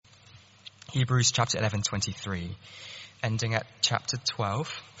Hebrews chapter 11:23, ending at chapter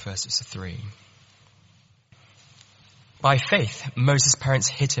 12, verses 3. By faith, Moses' parents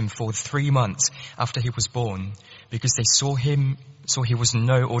hid him for 3 months after he was born, because they saw he was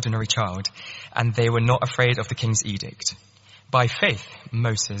no ordinary child, and they were not afraid of the king's edict. By faith,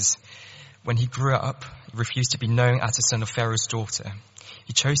 Moses, when he grew up, refused to be known as the son of Pharaoh's daughter.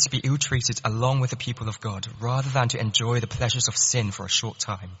 He chose to be ill-treated along with the people of God, rather than to enjoy the pleasures of sin for a short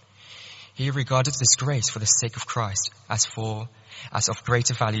time. He regarded disgrace for the sake of Christ as of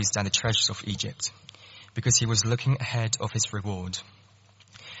greater values than the treasures of Egypt, because he was looking ahead of his reward.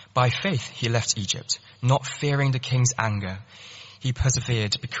 By faith he left Egypt, not fearing the king's anger. He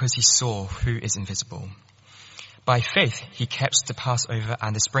persevered because he saw who is invisible. By faith he kept the Passover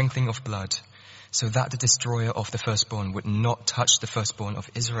and the sprinkling of blood, so that the destroyer of the firstborn would not touch the firstborn of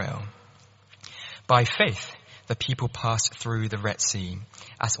Israel. By faith the people passed through the Red Sea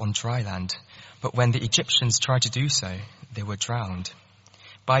as on dry land, but when the Egyptians tried to do so, they were drowned.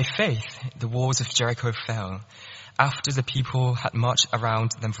 By faith the walls of Jericho fell, after the people had marched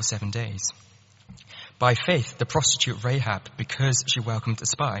around them for 7 days. By faith the prostitute Rahab, because she welcomed the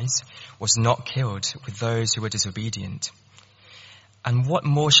spies, was not killed with those who were disobedient. And what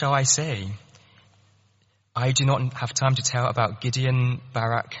more shall I say? I do not have time to tell about Gideon,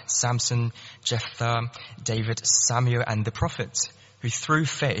 Barak, Samson, Jephthah, David, Samuel, and the prophets, who through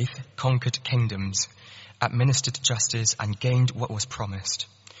faith conquered kingdoms, administered justice, and gained what was promised,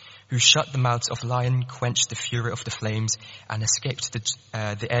 who shut the mouths of lions, quenched the fury of the flames, and escaped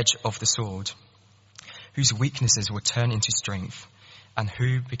the edge of the sword, whose weaknesses were turned into strength, and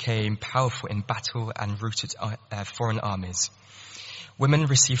who became powerful in battle and routed foreign armies. Women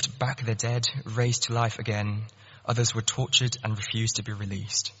received back their dead, raised to life again. Others were tortured and refused to be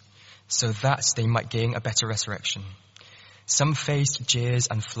released, so that they might gain a better resurrection. Some faced jeers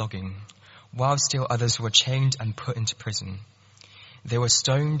and flogging, while still others were chained and put into prison. They were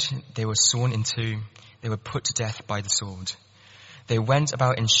stoned, they were sawn in two, they were put to death by the sword. They went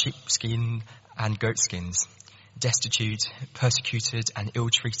about in sheepskin and goatskins, destitute, persecuted, and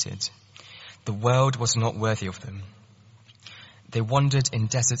ill-treated. The world was not worthy of them. They wandered in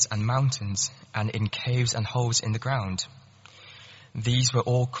deserts and mountains, and in caves and holes in the ground. These were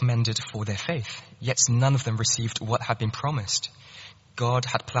all commended for their faith, yet none of them received what had been promised. God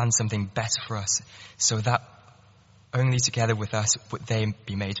had planned something better for us, so that only together with us would they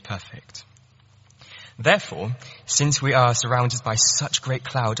be made perfect. Therefore, since we are surrounded by such great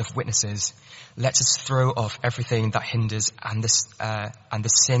cloud of witnesses, let us throw off everything that hinders and the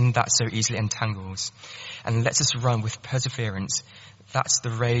sin that so easily entangles, and let us run with perseverance. That's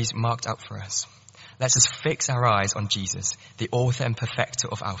the race marked out for us. Let us fix our eyes on Jesus, the author and perfecter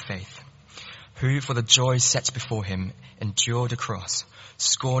of our faith, who for the joy set before him endured the cross,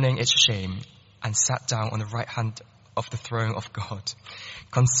 scorning its shame, and sat down on the right hand of the throne of God.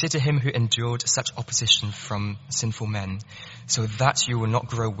 Consider him who endured such opposition from sinful men, so that you will not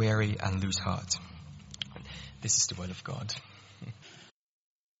grow weary and lose heart. This is the word of God.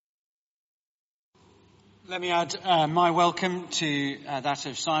 Let me add my welcome to that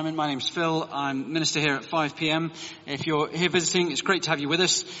of Simon. My name's Phil. I'm minister here at 5 p.m. If you're here visiting, it's great to have you with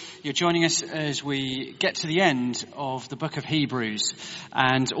us. You're joining us as we get to the end of the book of Hebrews.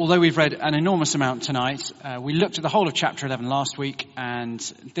 And although we've read an enormous amount tonight, we looked at the whole of chapter 11 last week, and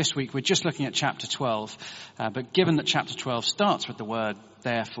this week we're just looking at chapter 12. But given that chapter 12 starts with the word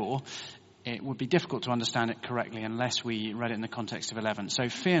therefore, it would be difficult to understand it correctly unless we read it in the context of 11. So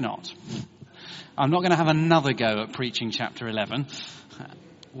fear not. I'm not going to have another go at preaching chapter 11.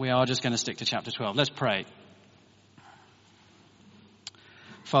 We are just going to stick to chapter 12. Let's pray.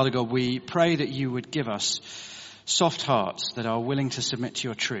 Father God, we pray that you would give us soft hearts that are willing to submit to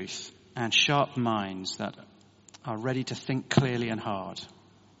your truth, and sharp minds that are ready to think clearly and hard.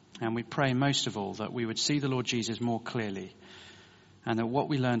 And we pray most of all that we would see the Lord Jesus more clearly, and that what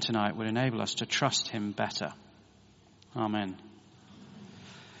we learn tonight would enable us to trust him better. Amen.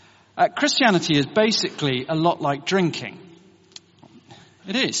 Christianity is basically a lot like drinking.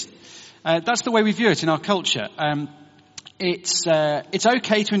 It is. That's the way we view it in our culture. It's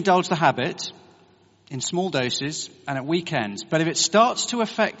okay to indulge the habit in small doses and at weekends, but if it starts to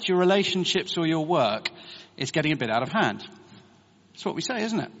affect your relationships or your work, it's getting a bit out of hand. That's what we say,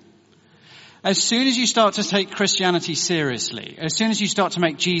 isn't it? As soon as you start to take Christianity seriously, as soon as you start to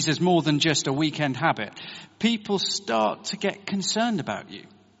make Jesus more than just a weekend habit, people start to get concerned about you.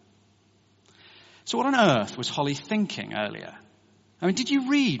 So what on earth was Holly thinking earlier? I mean, did you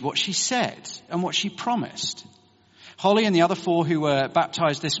read what she said and what she promised? Holly and the other 4 who were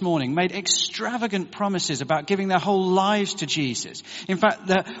baptized this morning made extravagant promises about giving their whole lives to Jesus. In fact,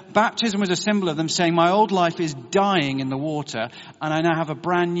 the baptism was a symbol of them saying, my old life is dying in the water and I now have a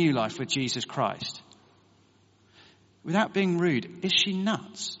brand new life with Jesus Christ. Without being rude, is she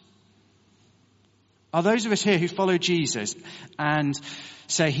nuts? Are those of us here who follow Jesus and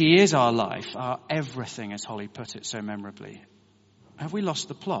say he is our life, our everything, as Holly put it so memorably, have we lost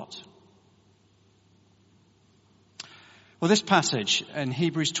the plot? Well, this passage in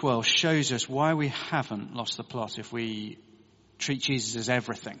Hebrews 12 shows us why we haven't lost the plot if we treat Jesus as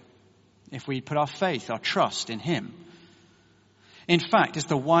everything, if we put our faith, our trust in him. In fact, it's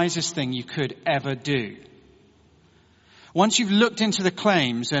the wisest thing you could ever do. Once you've looked into the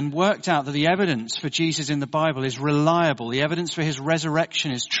claims and worked out that the evidence for Jesus in the Bible is reliable, the evidence for his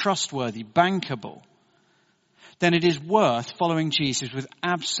resurrection is trustworthy, bankable, then it is worth following Jesus with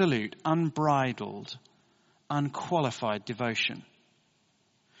absolute, unbridled, unqualified devotion.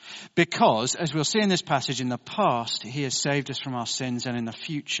 Because, as we'll see in this passage, in the past, he has saved us from our sins, and in the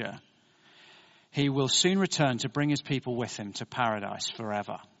future, he will soon return to bring his people with him to paradise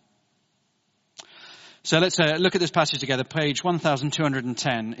forever. So let's look at this passage together, page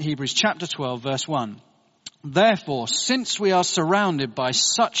 1210, Hebrews chapter 12, verse 1. Therefore, since we are surrounded by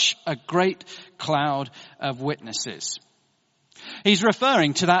such a great cloud of witnesses. He's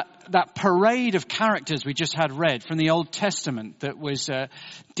referring to that parade of characters we just had read from the Old Testament that was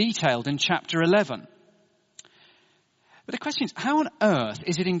detailed in chapter 11. But the question is, how on earth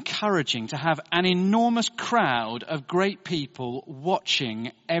is it encouraging to have an enormous crowd of great people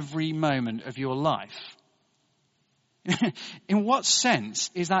watching every moment of your life? In what sense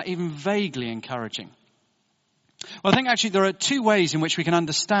is that even vaguely encouraging? Well, I think actually there are 2 ways in which we can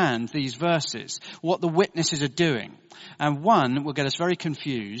understand these verses, what the witnesses are doing. And one will get us very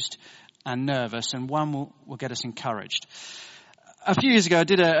confused and nervous, and one will get us encouraged. A few years ago, I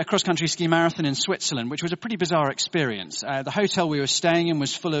did a cross-country ski marathon in Switzerland, which was a pretty bizarre experience. The hotel we were staying in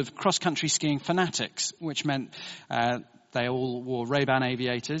was full of cross-country skiing fanatics, which meant they all wore Ray-Ban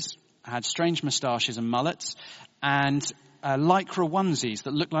aviators, had strange moustaches and mullets, and lycra onesies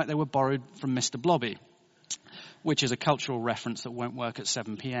that looked like they were borrowed from Mr. Blobby, which is a cultural reference that won't work at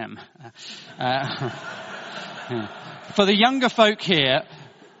 7 p.m. For the younger folk here,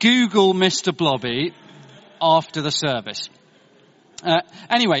 Google Mr. Blobby after the service.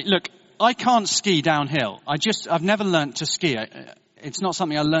 Anyway, look, I can't ski downhill. I've never learnt to ski. It's not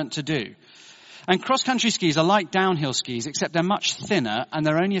something I learnt to do. And cross-country skis are like downhill skis, except they're much thinner and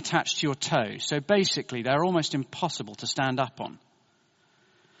they're only attached to your toe. So basically, they're almost impossible to stand up on.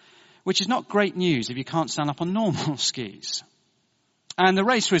 Which is not great news if you can't stand up on normal skis. And the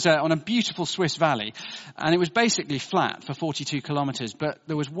race was on a beautiful Swiss valley, and it was basically flat for 42 kilometres, but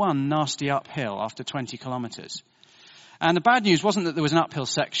there was one nasty uphill after 20 kilometres. And the bad news wasn't that there was an uphill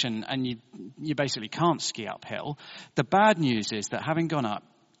section and you basically can't ski uphill. The bad news is that having gone up,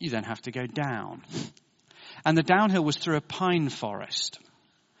 you then have to go down. And the downhill was through a pine forest.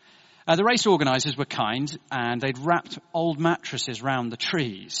 The race organisers were kind, and they'd wrapped old mattresses round the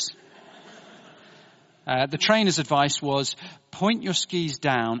trees. The trainer's advice was, point your skis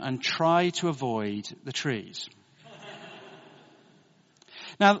down and try to avoid the trees.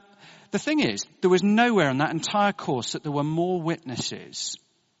 Now, the thing is, there was nowhere on that entire course that there were more witnesses,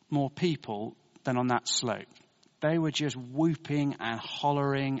 more people, than on that slope. They were just whooping and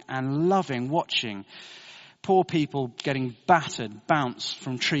hollering and loving watching poor people getting battered, bounced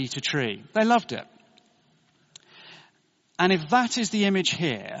from tree to tree. They loved it. And if that is the image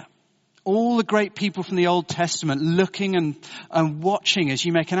here, all the great people from the Old Testament looking and watching as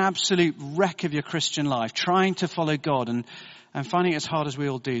you make an absolute wreck of your Christian life, trying to follow God and finding it as hard as we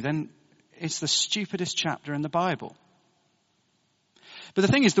all do, then it's the stupidest chapter in the Bible. But the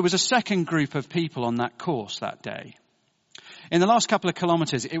thing is, there was a second group of people on that course that day. In the last couple of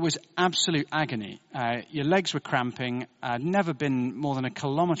kilometres, it was absolute agony. Your legs were cramping. I'd never been more than a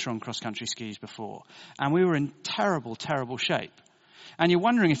kilometre on cross-country skis before. And we were in terrible, terrible shape. And you're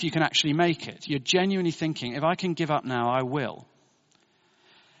wondering if you can actually make it. You're genuinely thinking, if I can give up now, I will.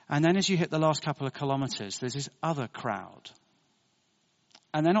 And then as you hit the last couple of kilometres, there's this other crowd.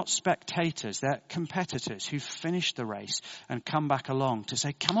 And they're not spectators, they're competitors who've finished the race and come back along to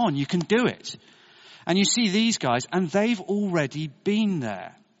say, come on, you can do it. And you see these guys, and they've already been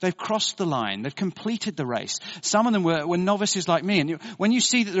there. They've crossed the line. They've completed the race. Some of them were novices like me. And when you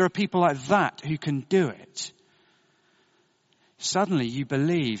see that there are people like that who can do it, suddenly you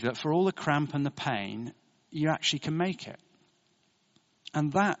believe that for all the cramp and the pain, you actually can make it.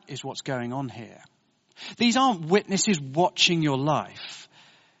 And that is what's going on here. These aren't witnesses watching your life.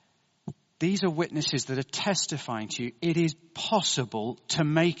 These are witnesses that are testifying to you. It is possible to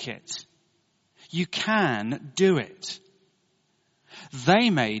make it. You can do it. They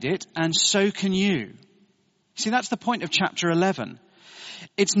made it, and so can you. See, that's the point of chapter 11.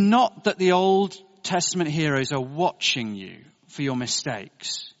 It's not that the Old Testament heroes are watching you for your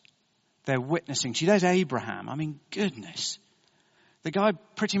mistakes. They're witnessing to you. There's Abraham. I mean, goodness. The guy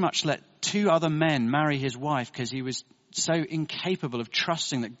pretty much let 2 other men marry his wife because he was so incapable of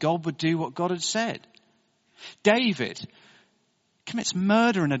trusting that God would do what God had said. David commits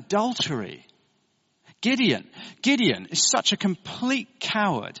murder and adultery. Gideon is such a complete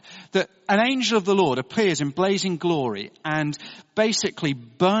coward that an angel of the Lord appears in blazing glory and basically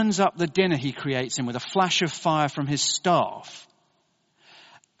burns up the dinner he creates him with a flash of fire from his staff.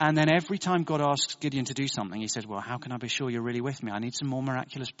 And then every time God asks Gideon to do something, he says, well, how can I be sure you're really with me? I need some more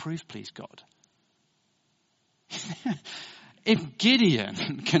miraculous proof, please, God. If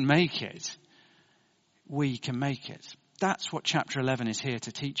Gideon can make it, we can make it. That's what chapter 11 is here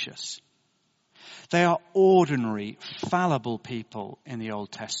to teach us. They are ordinary, fallible people in the Old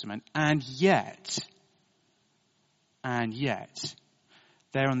Testament, and yet,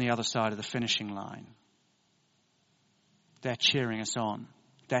 they're on the other side of the finishing line. They're cheering us on.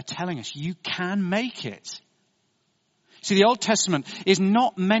 They're telling us, you can make it. See, the Old Testament is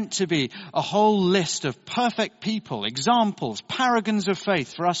not meant to be a whole list of perfect people, examples, paragons of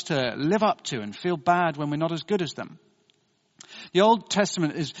faith for us to live up to and feel bad when we're not as good as them. The Old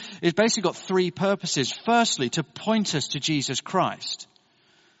Testament is basically got 3 purposes. Firstly, to point us to Jesus Christ.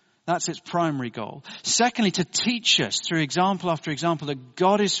 That's its primary goal. Secondly, to teach us through example after example that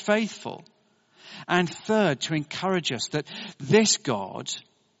God is faithful. And third, to encourage us that this God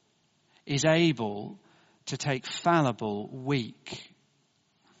is able to take fallible, weak,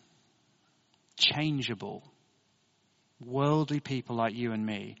 changeable, worldly people like you and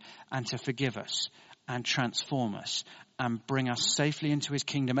me, and to forgive us and transform us and bring us safely into his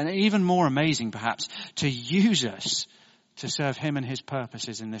kingdom. And even more amazing, perhaps, to use us to serve him and his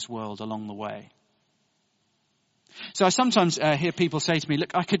purposes in this world along the way. So I sometimes hear people say to me,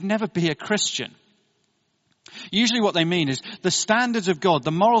 look, I could never be a Christian. Usually what they mean is the standards of God,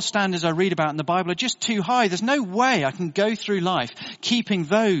 the moral standards I read about in the Bible are just too high. There's no way I can go through life keeping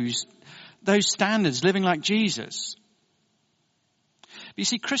those standards, living like Jesus. But you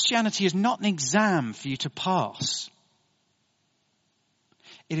see, Christianity is not an exam for you to pass.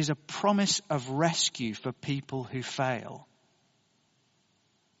 It is a promise of rescue for people who fail.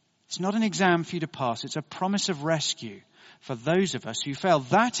 It's not an exam for you to pass. It's a promise of rescue for those of us who fail.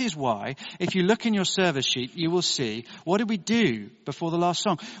 That is why, if you look in your service sheet, you will see, what did we do before the last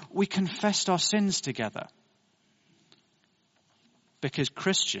song? We confessed our sins together. Because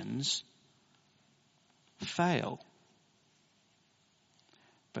Christians fail.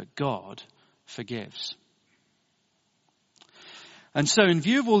 But God forgives. And so, in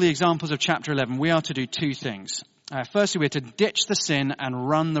view of all the examples of chapter 11, we are to do 2 things. Firstly, we're to ditch the sin and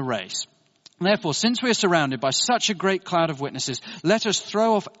run the race. Therefore, since we are surrounded by such a great cloud of witnesses, let us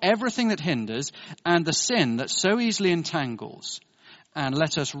throw off everything that hinders and the sin that so easily entangles, and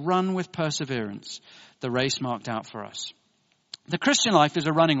let us run with perseverance the race marked out for us. The Christian life is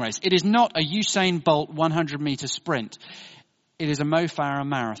a running race. It is not a Usain Bolt 100-meter sprint. It is a Mo Farah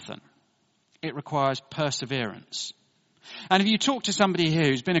marathon. It requires perseverance. And if you talk to somebody here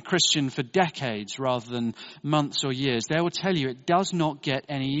who's been a Christian for decades rather than months or years, they will tell you it does not get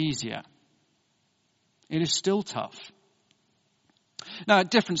any easier. It is still tough. Now,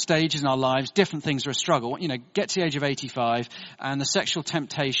 at different stages in our lives, different things are a struggle. You know, get to the age of 85 and the sexual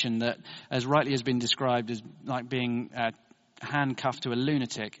temptation that, as rightly has been described as like being handcuffed to a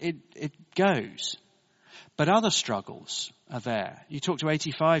lunatic, it goes. But other struggles are there. You talk to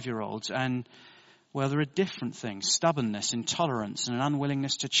 85-year-olds and, well, there are different things. Stubbornness, intolerance, and an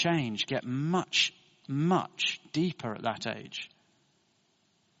unwillingness to change get much, much deeper at that age.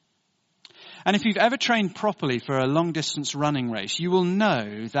 And if you've ever trained properly for a long-distance running race, you will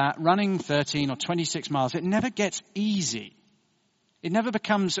know that running 13 or 26 miles, it never gets easy. It never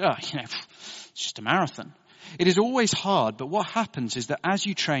becomes, it's just a marathon. It is always hard, but what happens is that as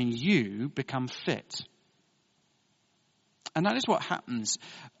you train, you become fit. And that is what happens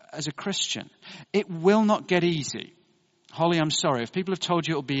as a Christian. It will not get easy. Holly, I'm sorry. If people have told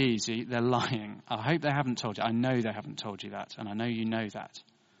you it'll be easy, they're lying. I hope they haven't told you. I know they haven't told you that, and I know you know that.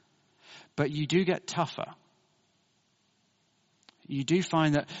 But you do get tougher. You do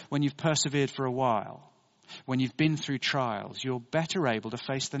find that when you've persevered for a while, when you've been through trials, you're better able to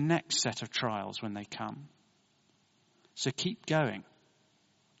face the next set of trials when they come. So keep going.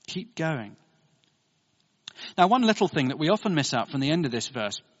 Keep going. Now, one little thing that we often miss out from the end of this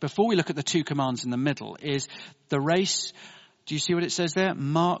verse, before we look at the two commands in the middle, is the race. Do you see what it says there?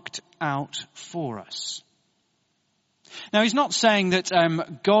 Marked out for us. Now, he's not saying that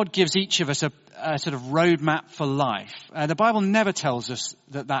God gives each of us a sort of roadmap for life. The Bible never tells us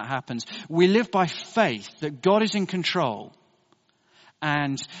that happens. We live by faith that God is in control.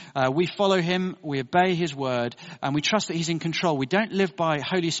 And we follow him, we obey his word, and we trust that he's in control. We don't live by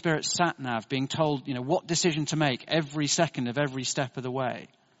Holy Spirit sat-nav, being told, what decision to make every second of every step of the way.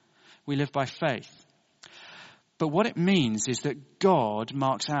 We live by faith. But what it means is that God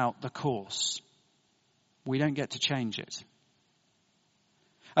marks out the course. We don't get to change it.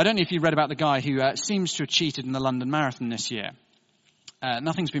 I don't know if you read about the guy who seems to have cheated in the London Marathon this year.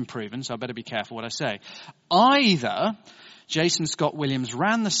 Nothing's been proven, so I better be careful what I say. Either Jason Scott Williams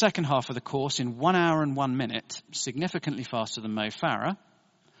ran the second half of the course in 1 hour and 1 minute, significantly faster than Mo Farah,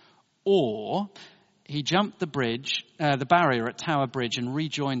 or he jumped the barrier at Tower Bridge and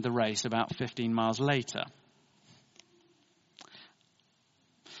rejoined the race about 15 miles later.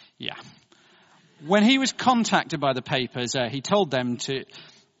 Yeah. When he was contacted by the papers, he told them to...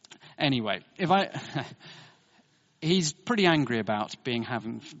 Anyway, he's pretty angry about being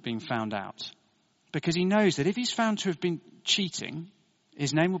found out. Because he knows that if he's found to have been cheating,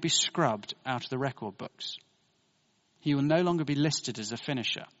 his name will be scrubbed out of the record books. He will no longer be listed as a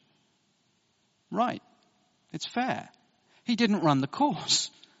finisher. Right. It's fair. He didn't run the course.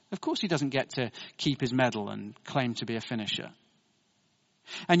 Of course he doesn't get to keep his medal and claim to be a finisher.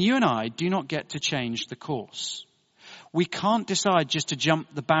 And you and I do not get to change the course. We can't decide just to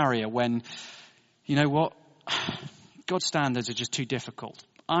jump the barrier when, you know what, God's standards are just too difficult.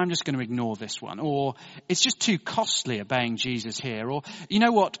 I'm just going to ignore this one. Or it's just too costly obeying Jesus here. Or, you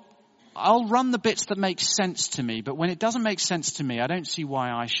know what, I'll run the bits that make sense to me, but when it doesn't make sense to me, I don't see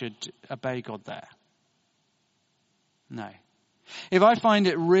why I should obey God there. No. If I find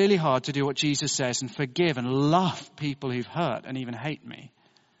it really hard to do what Jesus says and forgive and love people who've hurt and even hate me,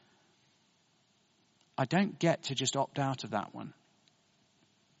 I don't get to just opt out of that one.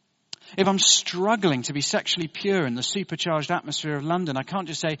 If I'm struggling to be sexually pure in the supercharged atmosphere of London, I can't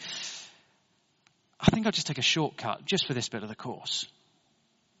just say, I think I'll just take a shortcut just for this bit of the course.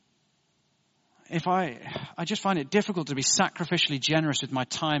 If I just find it difficult to be sacrificially generous with my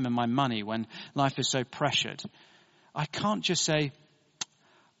time and my money when life is so pressured, I can't just say,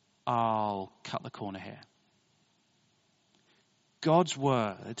 I'll cut the corner here. God's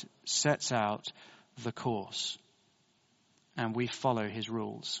word sets out the course, and we follow his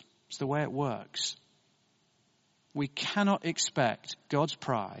rules. It's the way it works. We cannot expect God's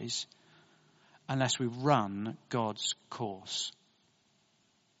prize unless we run God's course.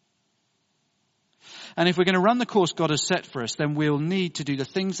 And if we're going to run the course God has set for us, then we'll need to do the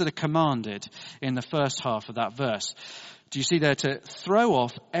things that are commanded in the first half of that verse. Do you see there? To throw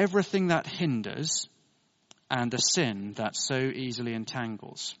off everything that hinders and the sin that so easily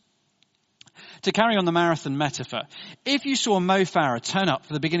entangles. To carry on the marathon metaphor, if you saw Mo Farah turn up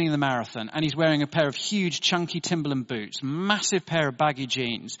for the beginning of the marathon and he's wearing a pair of huge chunky Timberland boots, massive pair of baggy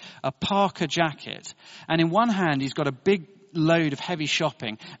jeans, a Parker jacket, and in one hand he's got a big load of heavy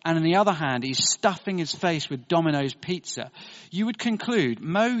shopping, and in the other hand he's stuffing his face with Domino's pizza, you would conclude,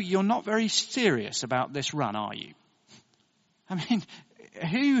 Mo, you're not very serious about this run, are you? I mean,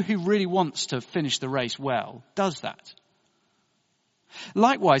 who really wants to finish the race well does that?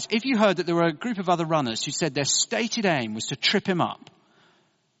 Likewise, if you heard that there were a group of other runners who said their stated aim was to trip him up,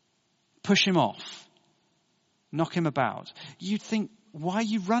 push him off, knock him about, you'd think, why are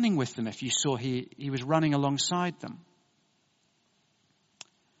you running with them if you saw he was running alongside them?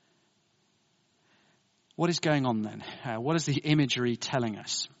 What is going on then? What is the imagery telling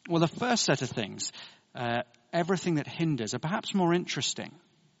us? Well, the first set of things, everything that hinders, are perhaps more interesting.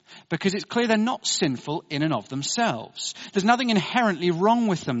 Because it's clear they're not sinful in and of themselves. There's nothing inherently wrong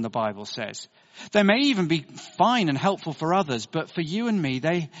with them, the Bible says. They may even be fine and helpful for others, but for you and me,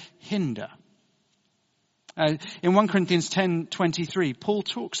 they hinder. In 1 Corinthians 10:23, Paul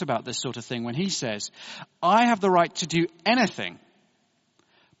talks about this sort of thing when he says, I have the right to do anything,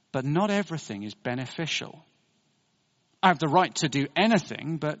 but not everything is beneficial. I have the right to do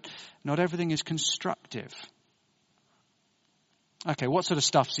anything, but not everything is constructive. Okay, what sort of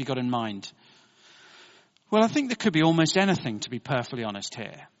stuff's he got in mind? Well, I think there could be almost anything, to be perfectly honest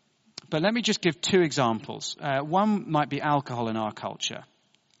here. But let me just give two examples. One might be alcohol in our culture.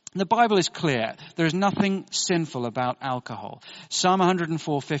 The Bible is clear. There is nothing sinful about alcohol. Psalm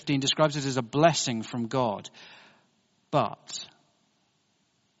 104:15 describes it as a blessing from God. But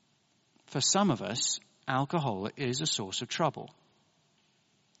for some of us, alcohol is a source of trouble.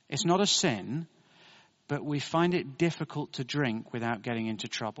 It's not a sin, but we find it difficult to drink without getting into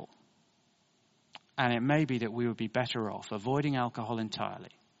trouble. And it may be that we would be better off avoiding alcohol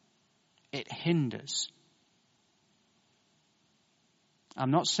entirely. It hinders.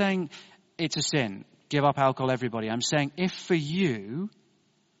 I'm not saying it's a sin. Give up alcohol, everybody. I'm saying if for you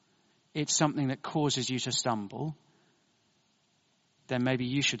it's something that causes you to stumble, then maybe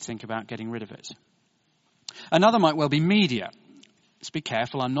you should think about getting rid of it. Another might well be media. Let's be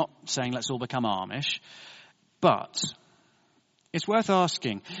careful. I'm not saying let's all become Amish, but it's worth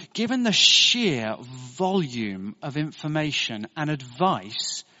asking, given the sheer volume of information and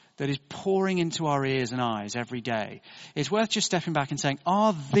advice that is pouring into our ears and eyes every day, it's worth just stepping back and saying,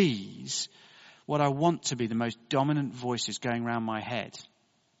 are these what I want to be the most dominant voices going around my head?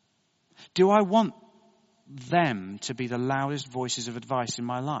 Do I want them to be the loudest voices of advice in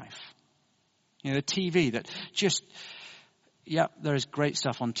my life? You know, the TV that just, there is great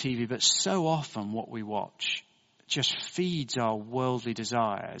stuff on TV, but so often what we watch just feeds our worldly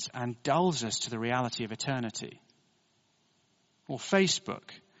desires and dulls us to the reality of eternity. Or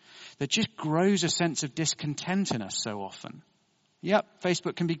Facebook, that just grows a sense of discontent in us so often.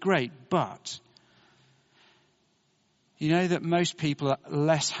 Facebook can be great, but you know that most people are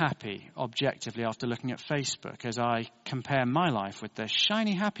less happy objectively after looking at Facebook as I compare my life with the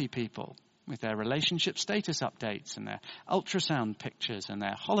shiny happy people, with their relationship status updates and their ultrasound pictures and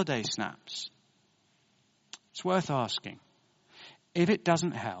their holiday snaps. It's worth asking, if it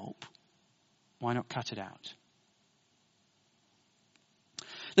doesn't help, why not cut it out?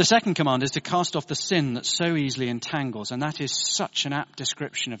 The second command is to cast off the sin that so easily entangles, and that is such an apt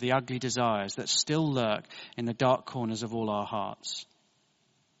description of the ugly desires that still lurk in the dark corners of all our hearts.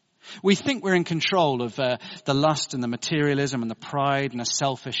 We think we're in control of the lust and the materialism and the pride and the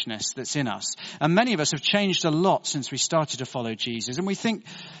selfishness that's in us. And many of us have changed a lot since we started to follow Jesus. And we think,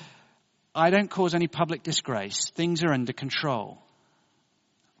 I don't cause any public disgrace. Things are under control.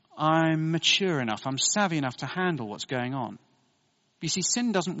 I'm mature enough. I'm savvy enough to handle what's going on. You see,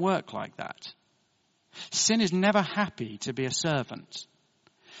 sin doesn't work like that. Sin is never happy to be a servant.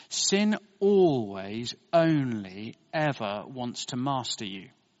 Sin always, only, ever wants to master you.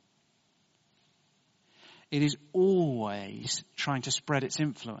 It is always trying to spread its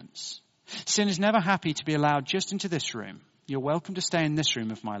influence. Sin is never happy to be allowed just into this room. You're welcome to stay in this room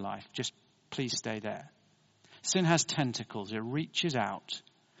of my life. Just please stay there. Sin has tentacles. It reaches out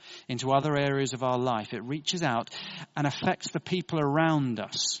into other areas of our life. It reaches out and affects the people around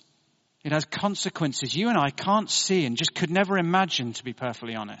us. It has consequences you and I can't see and just could never imagine, to be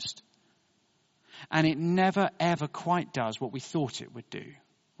perfectly honest. And it never, ever quite does what we thought it would do,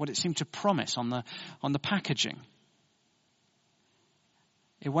 what it seemed to promise on the packaging.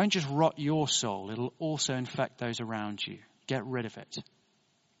 It won't just rot your soul, it'll also infect those around you. Get rid of it.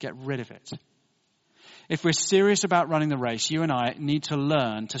 Get rid of it. If we're serious about running the race, you and I need to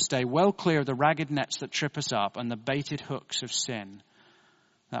learn to stay well clear of the ragged nets that trip us up and the baited hooks of sin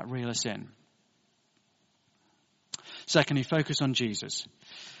that reel us in. Secondly, focus on Jesus.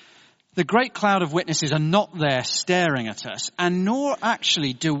 The great cloud of witnesses are not there staring at us, and nor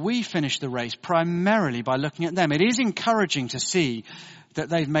actually do we finish the race primarily by looking at them. It is encouraging to see that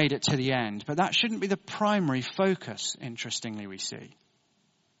they've made it to the end, but that shouldn't be the primary focus, interestingly, we see.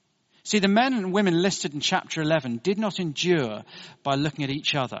 See, the men and women listed in chapter 11 did not endure by looking at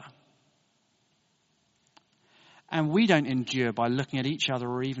each other. And we don't endure by looking at each other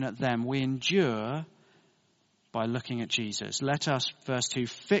or even at them. We endure by looking at Jesus. Let us, verse 2,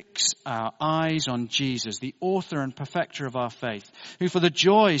 fix our eyes on Jesus, the author and perfecter of our faith, who for the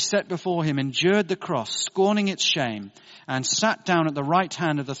joy set before him endured the cross, scorning its shame, and sat down at the right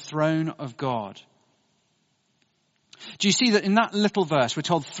hand of the throne of God. Do you see that in that little verse we're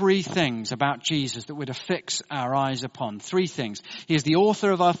told three things about Jesus that we're to fix our eyes upon? Three things. He is the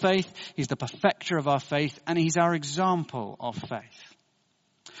author of our faith, he's the perfecter of our faith, and he's our example of faith.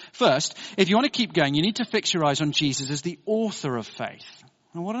 First, if you want to keep going, you need to fix your eyes on Jesus as the author of faith.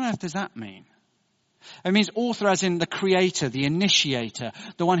 Now, what on earth does that mean? It means author as in the creator, the initiator,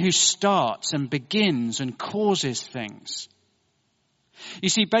 the one who starts and begins and causes things. You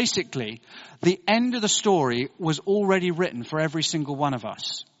see, basically, the end of the story was already written for every single one of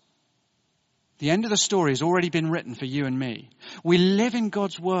us. The end of the story has already been written for you and me. We live in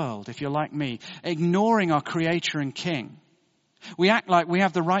God's world, if you're like me, ignoring our Creator and King. We act like we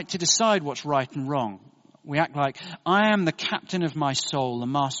have the right to decide what's right and wrong. We act like, I am the captain of my soul, the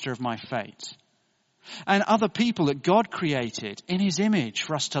master of my fate. And other people that God created in his image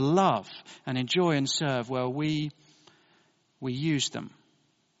for us to love and enjoy and serve, well, we use them.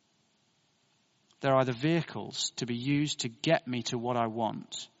 They're either vehicles to be used to get me to what I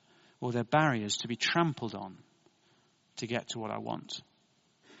want, or they're barriers to be trampled on to get to what I want.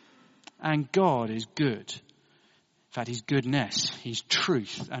 And God is good. In fact, he's goodness, he's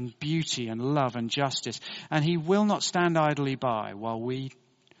truth and beauty and love and justice. And he will not stand idly by while we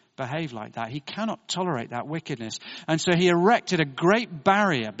behave like that. He cannot tolerate that wickedness. And so he erected a great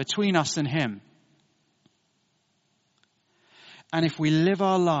barrier between us and him. And if we live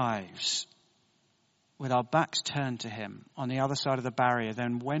our lives with our backs turned to him on the other side of the barrier,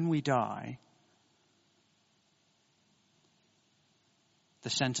 then when we die, the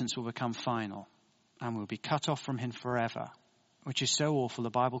sentence will become final and we'll be cut off from him forever, which is so awful the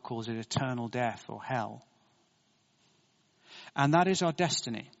Bible calls it eternal death or hell. And that is our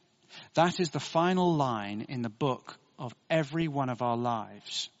destiny. That is the final line in the book of every one of our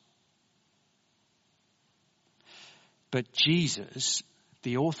lives. But Jesus,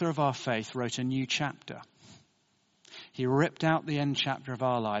 the author of our faith, wrote a new chapter. He ripped out the end chapter of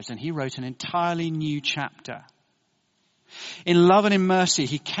our lives and he wrote an entirely new chapter. In love and in mercy,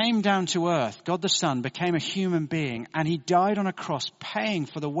 he came down to earth. God the Son became a human being and he died on a cross, paying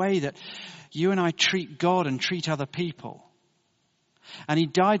for the way that you and I treat God and treat other people. And he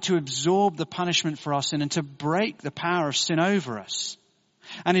died to absorb the punishment for our sin and to break the power of sin over us.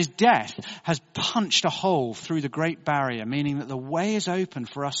 And his death has punched a hole through the great barrier, meaning that the way is open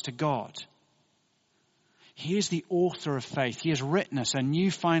for us to God. He is the author of faith. He has written us a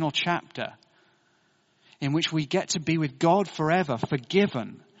new final chapter in which we get to be with God forever,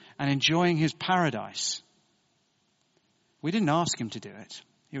 forgiven and enjoying his paradise. We didn't ask him to do it.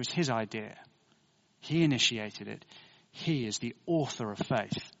 It was his idea. He initiated it. He is the author of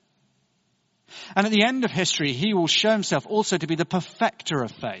faith. And at the end of history, he will show himself also to be the perfecter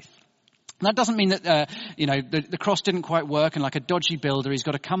of faith. That doesn't mean that, the cross didn't quite work and like a dodgy builder, he's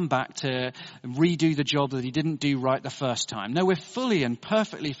got to come back to redo the job that he didn't do right the first time. No, we're fully and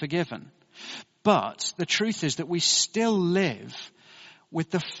perfectly forgiven. But the truth is that we still live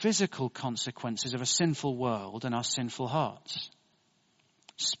with the physical consequences of a sinful world and our sinful hearts.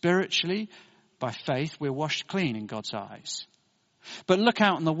 Spiritually, by faith, we're washed clean in God's eyes. But look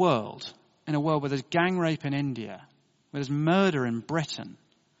out in the world, in a world where there's gang rape in India, where there's murder in Britain,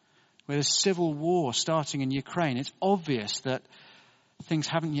 where there's civil war starting in Ukraine. It's obvious that things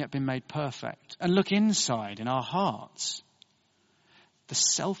haven't yet been made perfect. And look inside in our hearts. The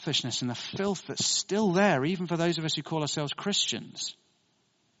selfishness and the filth that's still there, even for those of us who call ourselves Christians.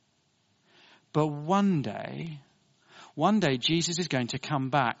 But one day Jesus is going to come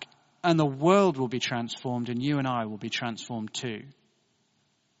back and the world will be transformed and you and I will be transformed too.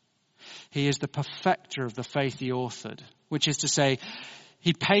 He is the perfecter of the faith he authored, which is to say,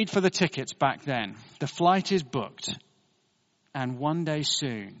 he paid for the tickets back then. The flight is booked. And one day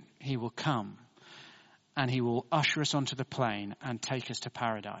soon he will come and he will usher us onto the plane and take us to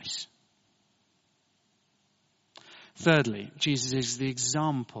paradise. Thirdly, Jesus is the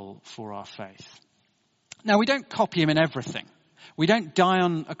example for our faith. Now, we don't copy him in everything. We don't die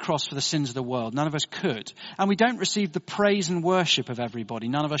on a cross for the sins of the world. None of us could. And we don't receive the praise and worship of everybody.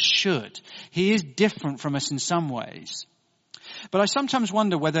 None of us should. He is different from us in some ways. But I sometimes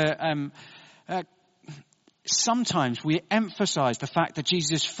wonder whether sometimes we emphasize the fact that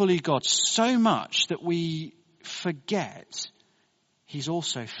Jesus is fully God so much that we forget he's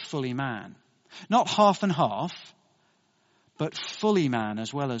also fully man. Not half and half, but fully man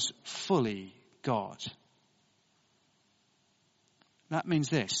as well as fully God. That means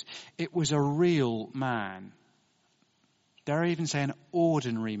this. It was a real man. Dare I even say an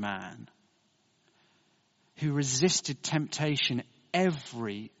ordinary man who resisted temptation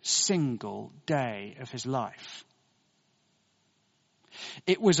every single day of his life.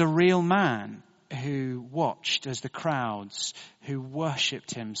 It was a real man who watched as the crowds who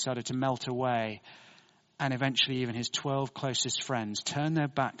worshipped him started to melt away, and eventually even his 12 closest friends turned their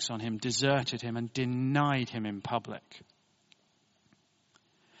backs on him, deserted him, and denied him in public.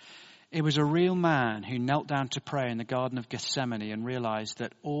 It was a real man who knelt down to pray in the Garden of Gethsemane and realized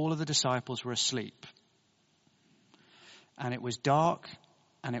that all of the disciples were asleep. And it was dark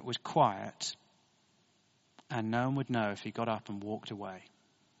and it was quiet, and no one would know if he got up and walked away.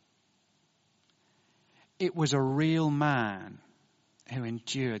 It was a real man who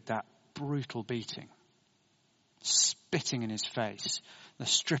endured that brutal beating, spitting in his face, the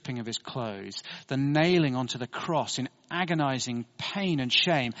stripping of his clothes, the nailing onto the cross in agonizing pain and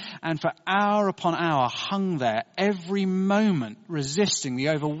shame, and for hour upon hour hung there every moment resisting the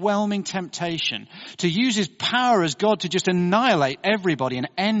overwhelming temptation to use his power as God to just annihilate everybody and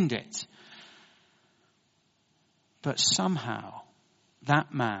end it. But somehow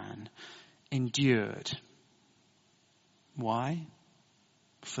that man endured. Why?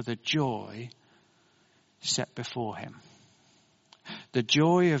 for the joy set before him. The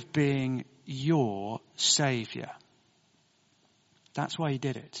joy of being your Saviour. That's why he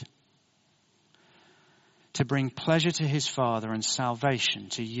did it. To bring pleasure to his Father and salvation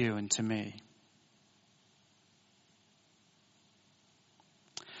to you and to me.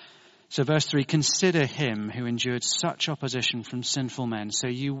 So verse 3, consider him who endured such opposition from sinful men, so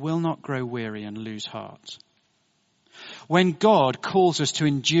you will not grow weary and lose heart. When God calls us to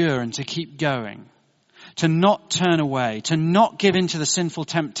endure and to keep going, to not turn away, to not give in to the sinful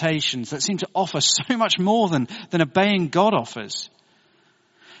temptations that seem to offer so much more than obeying God offers.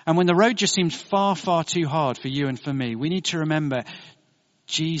 And when the road just seems far, far too hard for you and for me, we need to remember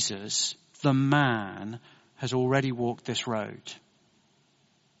Jesus, the man, has already walked this road.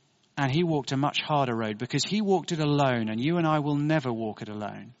 And he walked a much harder road because he walked it alone, and you and I will never walk it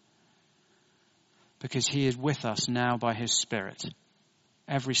alone. Because he is with us now by his Spirit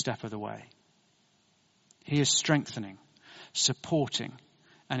every step of the way. He is strengthening, supporting,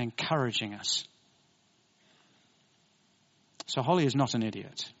 and encouraging us. So Holly is not an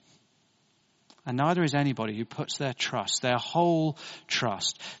idiot. And neither is anybody who puts their trust, their whole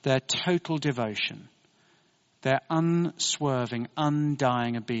trust, their total devotion, their unswerving,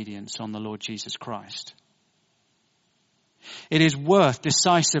 undying obedience on the Lord Jesus Christ. It is worth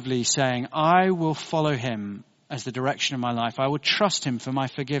decisively saying, I will follow him as the direction of my life. I will trust him for my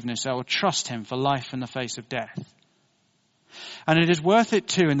forgiveness. I will trust him for life in the face of death. And it is worth it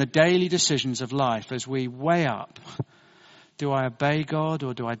too in the daily decisions of life as we weigh up, do I obey God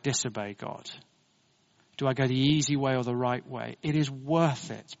or do I disobey God? Do I go the easy way or the right way? It is worth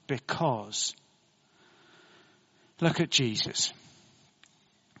it because look at Jesus.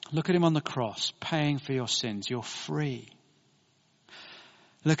 Look at him on the cross, paying for your sins. You're free.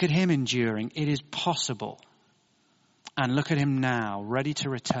 Look at him enduring. It is possible. And look at him now, ready to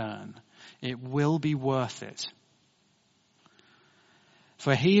return. It will be worth it.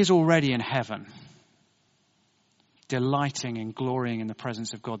 For he is already in heaven, delighting and glorying in the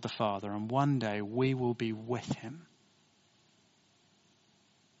presence of God the Father. And one day we will be with him.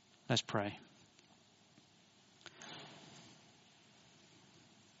 Let's pray.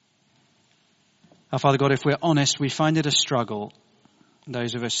 Our Father God, if we're honest, we find it a struggle,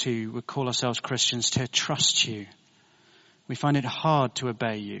 those of us who would call ourselves Christians, to trust you. We find it hard to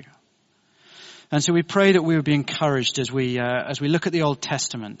obey you. And so we pray that we would be encouraged as we look at the Old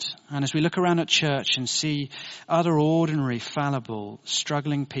Testament and as we look around at church and see other ordinary, fallible,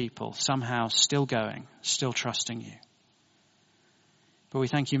 struggling people somehow still going, still trusting you. But we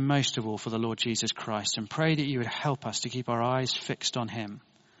thank you most of all for the Lord Jesus Christ and pray that you would help us to keep our eyes fixed on him.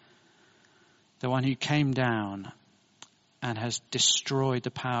 The one who came down and has destroyed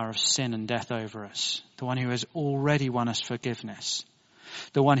the power of sin and death over us. The one who has already won us forgiveness.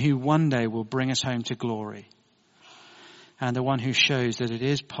 The one who one day will bring us home to glory. And the one who shows that it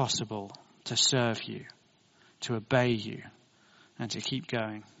is possible to serve you, to obey you, and to keep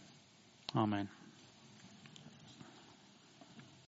going. Amen.